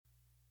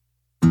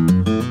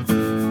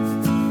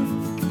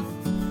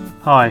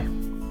Hi,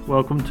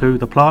 welcome to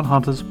the Plant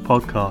Hunters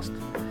podcast.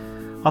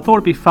 I thought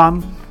it'd be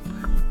fun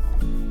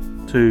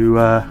to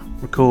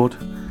record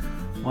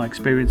my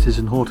experiences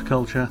in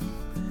horticulture,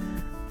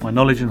 my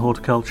knowledge in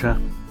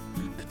horticulture,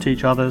 to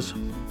teach others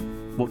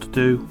what to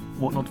do,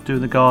 what not to do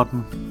in the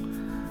garden,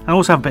 and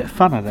also have a bit of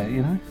fun at it,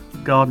 you know.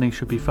 Gardening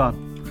should be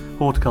fun.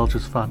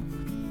 Horticulture's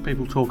fun.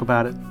 People talk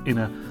about it in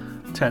a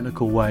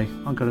technical way.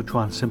 I'm going to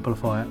try and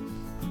simplify it.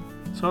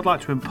 So I'd like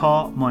to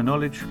impart my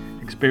knowledge,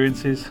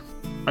 experiences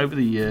over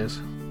the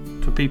years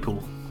to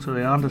people so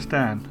they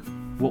understand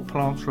what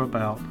plants are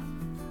about,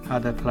 how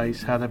they're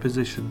placed, how they're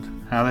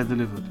positioned, how they're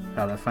delivered,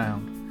 how they're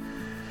found,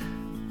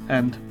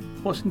 and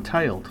what's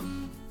entailed,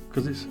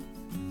 because it's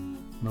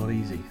not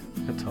easy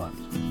at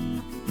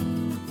times.